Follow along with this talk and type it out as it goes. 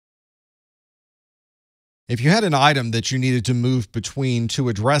If you had an item that you needed to move between two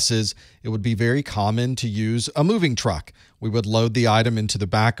addresses, it would be very common to use a moving truck. We would load the item into the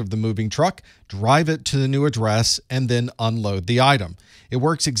back of the moving truck, drive it to the new address, and then unload the item. It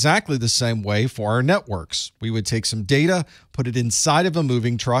works exactly the same way for our networks. We would take some data, put it inside of a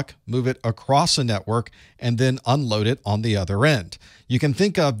moving truck, move it across a network, and then unload it on the other end. You can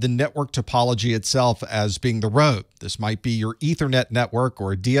think of the network topology itself as being the road. This might be your Ethernet network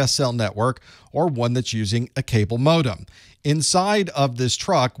or a DSL network, or one that's using a cable modem. Inside of this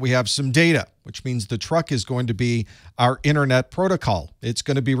truck, we have some data, which means the truck is going to be our internet protocol. It's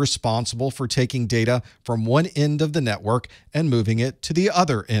going to be responsible for taking data from one end of the network and moving it to the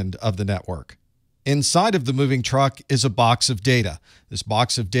other end of the network. Inside of the moving truck is a box of data. This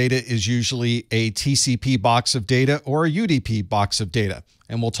box of data is usually a TCP box of data or a UDP box of data.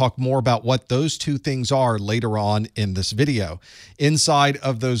 And we'll talk more about what those two things are later on in this video. Inside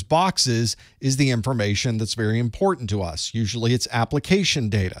of those boxes is the information that's very important to us. Usually it's application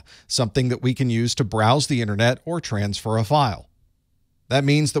data, something that we can use to browse the internet or transfer a file. That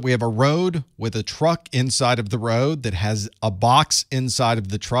means that we have a road with a truck inside of the road that has a box inside of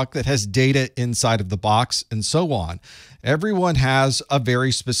the truck that has data inside of the box, and so on. Everyone has a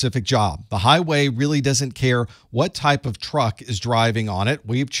very specific job. The highway really doesn't care what type of truck is driving on it.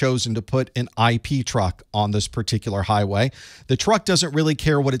 We've chosen to put an IP truck on this particular highway. The truck doesn't really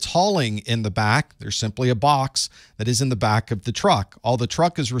care what it's hauling in the back. There's simply a box that is in the back of the truck. All the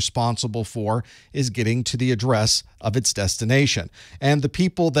truck is responsible for is getting to the address of its destination. And the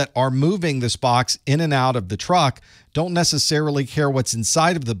people that are moving this box in and out of the truck don't necessarily care what's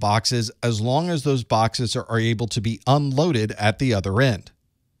inside of the boxes as long as those boxes are able to be unloaded at the other end.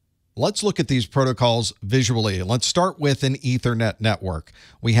 Let's look at these protocols visually. Let's start with an Ethernet network.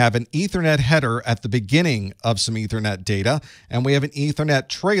 We have an Ethernet header at the beginning of some Ethernet data, and we have an Ethernet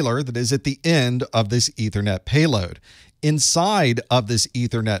trailer that is at the end of this Ethernet payload. Inside of this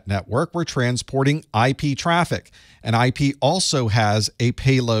Ethernet network, we're transporting IP traffic, and IP also has a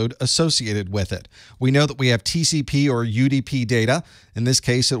payload associated with it. We know that we have TCP or UDP data. In this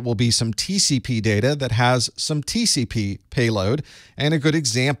case, it will be some TCP data that has some TCP payload, and a good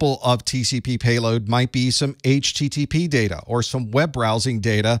example of TCP payload might be some HTTP data or some web browsing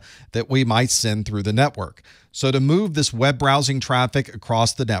data that we might send through the network. So to move this web browsing traffic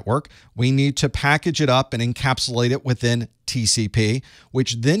across the network, we need to package it up and encapsulate it within TCP,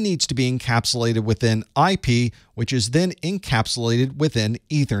 which then needs to be encapsulated within IP, which is then encapsulated within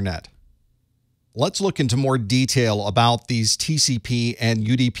Ethernet. Let's look into more detail about these TCP and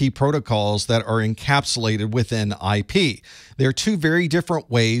UDP protocols that are encapsulated within IP. There are two very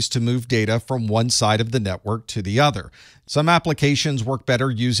different ways to move data from one side of the network to the other. Some applications work better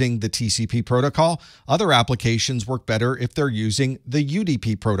using the TCP protocol. Other applications work better if they're using the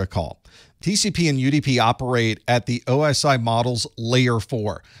UDP protocol. TCP and UDP operate at the OSI model's layer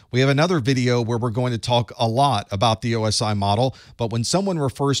 4. We have another video where we're going to talk a lot about the OSI model, but when someone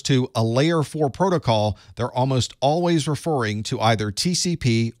refers to a layer 4 protocol, they're almost always referring to either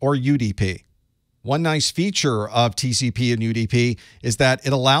TCP or UDP. One nice feature of TCP and UDP is that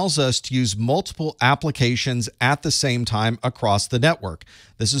it allows us to use multiple applications at the same time across the network.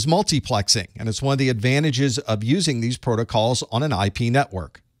 This is multiplexing, and it's one of the advantages of using these protocols on an IP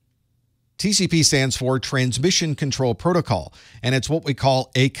network. TCP stands for Transmission Control Protocol, and it's what we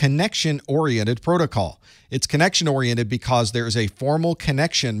call a connection-oriented protocol. It's connection-oriented because there is a formal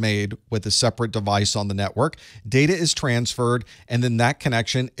connection made with a separate device on the network. Data is transferred, and then that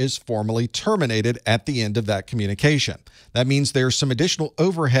connection is formally terminated at the end of that communication. That means there's some additional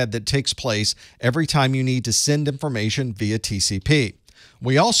overhead that takes place every time you need to send information via TCP.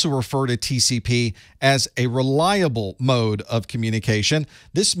 We also refer to TCP as a reliable mode of communication.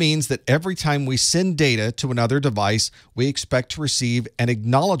 This means that every time we send data to another device, we expect to receive an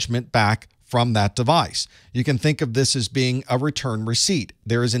acknowledgement back from that device. You can think of this as being a return receipt.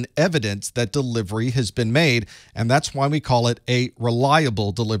 There is an evidence that delivery has been made, and that's why we call it a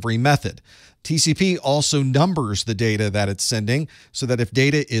reliable delivery method. TCP also numbers the data that it's sending so that if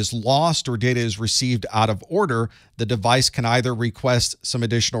data is lost or data is received out of order, the device can either request some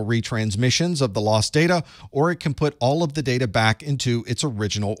additional retransmissions of the lost data, or it can put all of the data back into its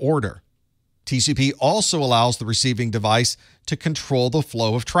original order. TCP also allows the receiving device to control the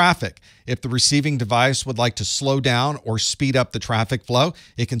flow of traffic. If the receiving device would like to slow down or speed up the traffic flow,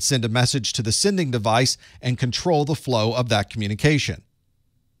 it can send a message to the sending device and control the flow of that communication.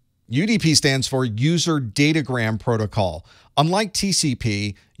 UDP stands for User Datagram Protocol. Unlike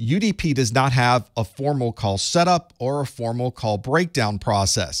TCP, UDP does not have a formal call setup or a formal call breakdown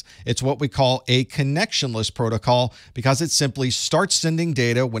process. It's what we call a connectionless protocol because it simply starts sending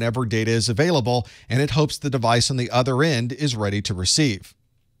data whenever data is available, and it hopes the device on the other end is ready to receive.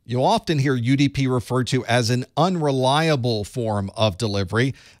 You'll often hear UDP referred to as an unreliable form of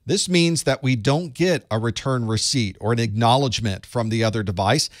delivery. This means that we don't get a return receipt or an acknowledgement from the other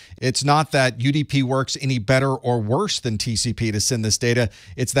device. It's not that UDP works any better or worse than TCP to send this data.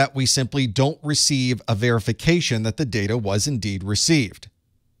 It's that we simply don't receive a verification that the data was indeed received.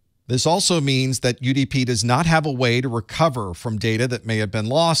 This also means that UDP does not have a way to recover from data that may have been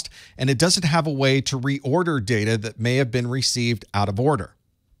lost, and it doesn't have a way to reorder data that may have been received out of order.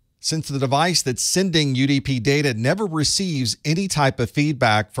 Since the device that's sending UDP data never receives any type of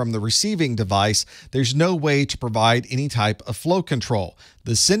feedback from the receiving device, there's no way to provide any type of flow control.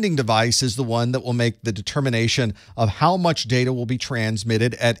 The sending device is the one that will make the determination of how much data will be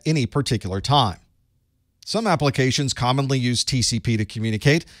transmitted at any particular time. Some applications commonly use TCP to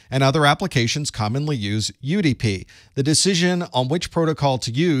communicate, and other applications commonly use UDP. The decision on which protocol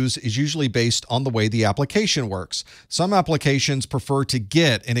to use is usually based on the way the application works. Some applications prefer to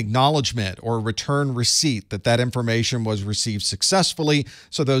get an acknowledgement or a return receipt that information was received successfully,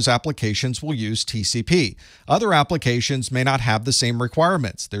 so those applications will use TCP. Other applications may not have the same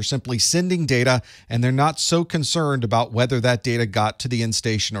requirements. They're simply sending data, and they're not so concerned about whether that data got to the end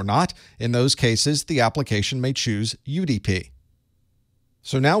station or not. In those cases, the application may choose UDP.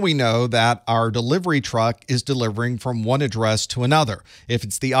 So now we know that our delivery truck is delivering from one address to another. If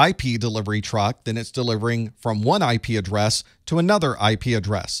it's the IP delivery truck, then it's delivering from one IP address to another IP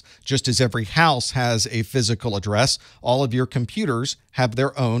address. Just as every house has a physical address, all of your computers have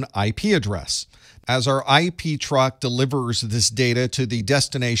their own IP address. As our IP truck delivers this data to the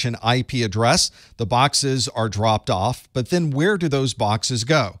destination IP address, the boxes are dropped off, but then where do those boxes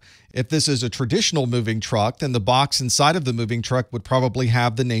go? If this is a traditional moving truck, then the box inside of the moving truck would probably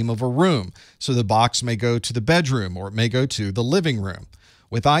have the name of a room. So the box may go to the bedroom or it may go to the living room.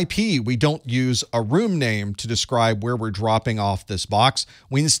 With IP, we don't use a room name to describe where we're dropping off this box.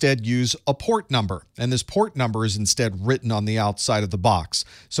 We instead use a port number, and this port number is instead written on the outside of the box.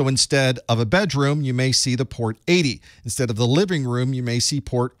 So instead of a bedroom, you may see the port 80. Instead of the living room, you may see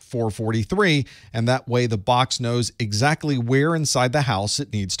port 443, and that way the box knows exactly where inside the house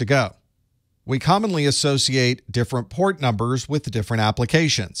it needs to go. We commonly associate different port numbers with different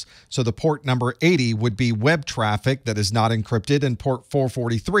applications. So the port number 80 would be web traffic that is not encrypted, and port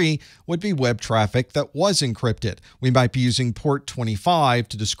 443 would be web traffic that was encrypted. We might be using port 25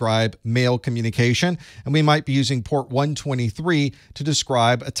 to describe mail communication, and we might be using port 123 to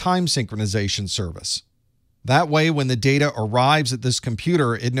describe a time synchronization service. That way, when the data arrives at this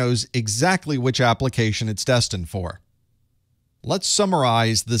computer, it knows exactly which application it's destined for. Let's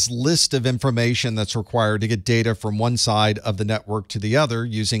summarize this list of information that's required to get data from one side of the network to the other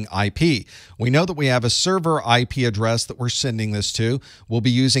using IP. We know that we have a server IP address that we're sending this to. We'll be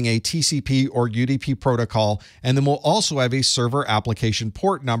using a TCP or UDP protocol, and then we'll also have a server application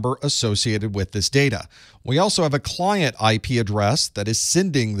port number associated with this data. We also have a client IP address that is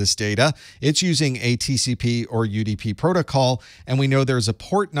sending this data. It's using a TCP or UDP protocol, and we know there's a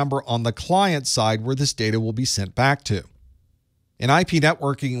port number on the client side where this data will be sent back to. In IP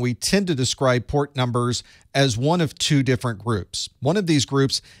networking, we tend to describe port numbers as one of two different groups. One of these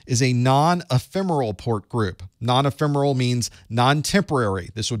groups is a non-ephemeral port group. Non-ephemeral means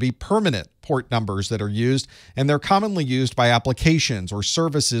non-temporary. This would be permanent port numbers that are used, and they're commonly used by applications or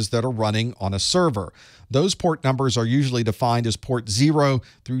services that are running on a server. Those port numbers are usually defined as port 0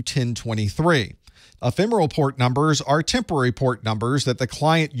 through 1023. Ephemeral port numbers are temporary port numbers that the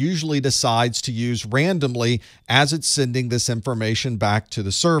client usually decides to use randomly as it's sending this information back to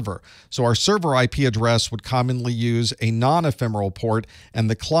the server. So our server IP address would commonly use a non-ephemeral port,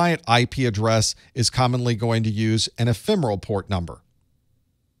 and the client IP address is commonly going to use an ephemeral port number.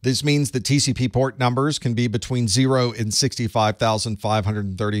 This means that TCP port numbers can be between 0 and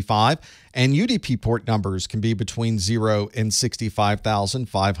 65,535, and UDP port numbers can be between 0 and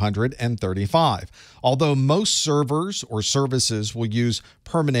 65,535. Although most servers or services will use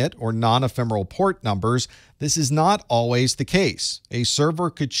permanent or non-ephemeral port numbers, this is not always the case. A server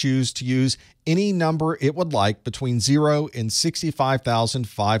could choose to use any number it would like between 0 and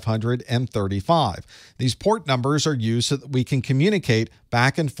 65,535. These port numbers are used so that we can communicate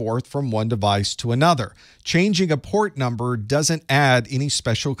back and forth from one device to another. Changing a port number doesn't add any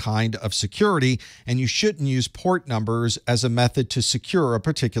special kind of security, and you shouldn't use port numbers as a method to secure a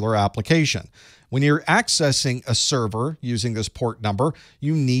particular application. When you're accessing a server using this port number,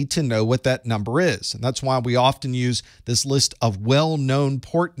 you need to know what that number is. And that's why we often use this list of well-known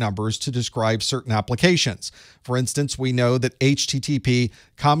port numbers to describe certain applications. For instance, we know that HTTP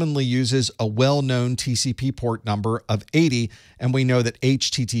commonly uses a well-known TCP port number of 80, and we know that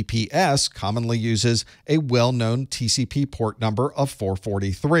HTTPS commonly uses a well-known TCP port number of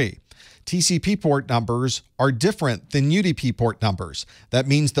 443. TCP port numbers are different than UDP port numbers. That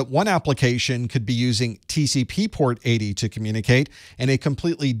means that one application could be using TCP port 80 to communicate, and a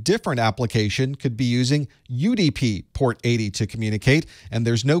completely different application could be using UDP port 80 to communicate, and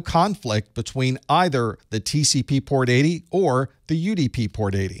there's no conflict between either the TCP port 80 or the UDP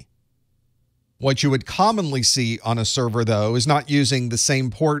port 80. What you would commonly see on a server, though, is not using the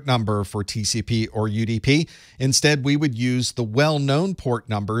same port number for TCP or UDP. Instead, we would use the well-known port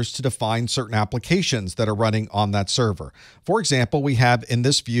numbers to define certain applications that are running on that server. For example, we have in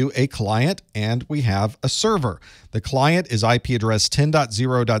this view a client and we have a server. The client is IP address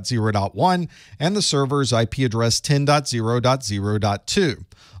 10.0.0.1 and the server is IP address 10.0.0.2.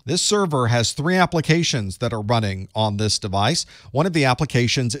 This server has three applications that are running on this device. One of the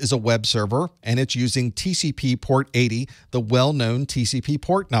applications is a web server, and it's using TCP port 80, the well-known TCP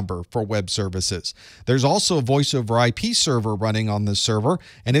port number for web services. There's also a voice over IP server running on this server,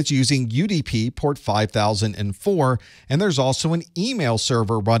 and it's using UDP port 5004. And there's also an email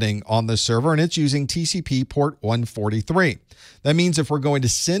server running on this server, and it's using TCP port 143. That means if we're going to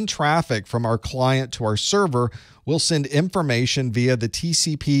send traffic from our client to our server, we'll send information via the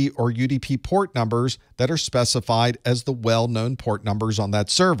TCP or UDP port numbers that are specified as the well-known port numbers on that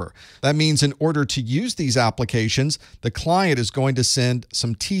server. That means in order to use these applications, the client is going to send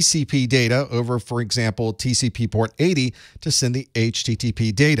some TCP data over, for example, TCP port 80 to send the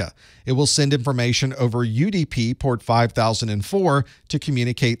HTTP data. It will send information over UDP port 5004 to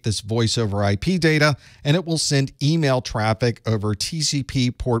communicate this voice over IP data, and it will send email traffic over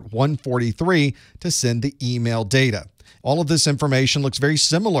TCP port 143 to send the email data. All of this information looks very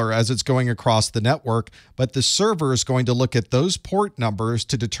similar as it's going across the network, but the server is going to look at those port numbers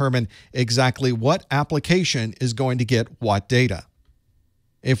to determine exactly what application is going to get what data.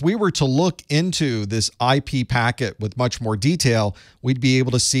 If we were to look into this IP packet with much more detail, we'd be able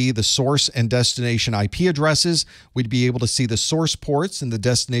to see the source and destination IP addresses, we'd be able to see the source ports and the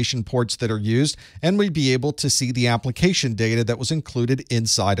destination ports that are used, and we'd be able to see the application data that was included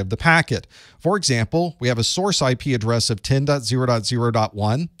inside of the packet. For example, we have a source IP address of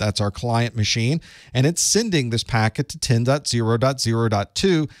 10.0.0.1, that's our client machine, and it's sending this packet to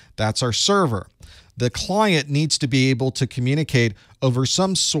 10.0.0.2, that's our server. The client needs to be able to communicate over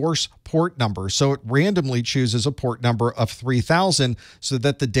some source port number, so it randomly chooses a port number of 3000 so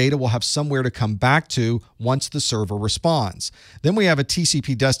that the data will have somewhere to come back to once the server responds. Then we have a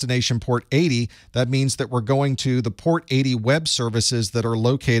TCP destination port 80. That means that we're going to the port 80 web services that are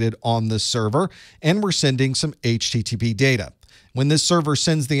located on this server, and we're sending some HTTP data. When this server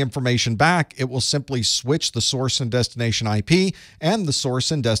sends the information back, it will simply switch the source and destination IP and the source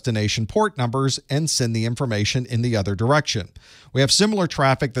and destination port numbers and send the information in the other direction. We have similar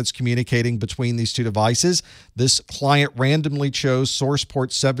traffic that's communicating between these two devices. This client randomly chose source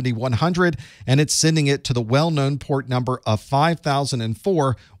port 7100, and it's sending it to the well-known port number of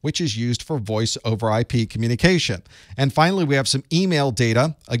 5004, which is used for voice over IP communication. And finally, we have some email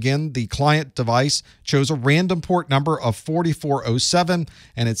data. Again, the client device chose a random port number of 4407,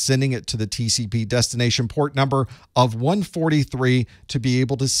 and it's sending it to the TCP destination port number of 143 to be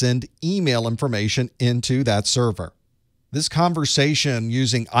able to send email information into that server. This conversation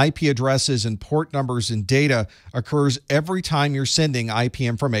using IP addresses and port numbers and data occurs every time you're sending IP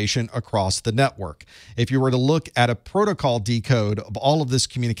information across the network. If you were to look at a protocol decode of all of this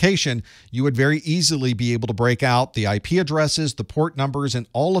communication, you would very easily be able to break out the IP addresses, the port numbers, and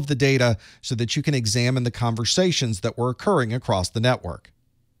all of the data so that you can examine the conversations that were occurring across the network.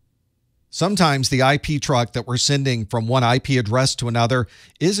 Sometimes the IP truck that we're sending from one IP address to another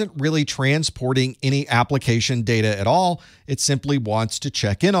isn't really transporting any application data at all. It simply wants to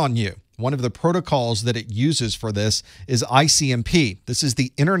check in on you. One of the protocols that it uses for this is ICMP. This is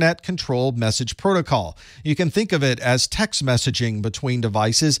the Internet Controlled Message Protocol. You can think of it as text messaging between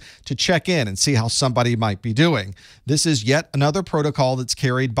devices to check in and see how somebody might be doing. This is yet another protocol that's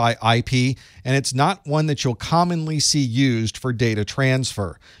carried by IP, and it's not one that you'll commonly see used for data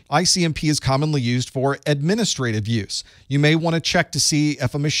transfer. ICMP is commonly used for administrative use. You may want to check to see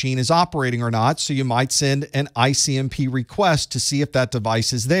if a machine is operating or not, so you might send an ICMP request to see if that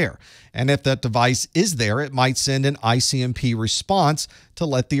device is there. And if that device is there, it might send an ICMP response to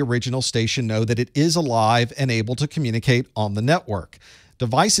let the original station know that it is alive and able to communicate on the network.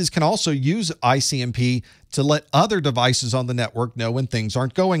 Devices can also use ICMP to let other devices on the network know when things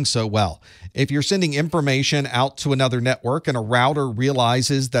aren't going so well. If you're sending information out to another network and a router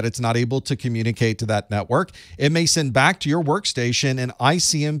realizes that it's not able to communicate to that network, it may send back to your workstation an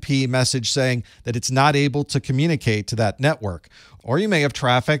ICMP message saying that it's not able to communicate to that network. Or you may have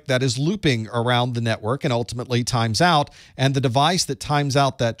traffic that is looping around the network and ultimately times out, and the device that times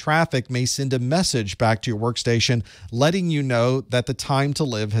out that traffic may send a message back to your workstation letting you know that the time to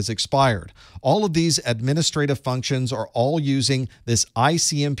live has expired. All of these administrative functions are all using this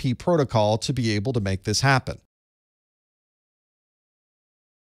ICMP protocol to be able to make this happen.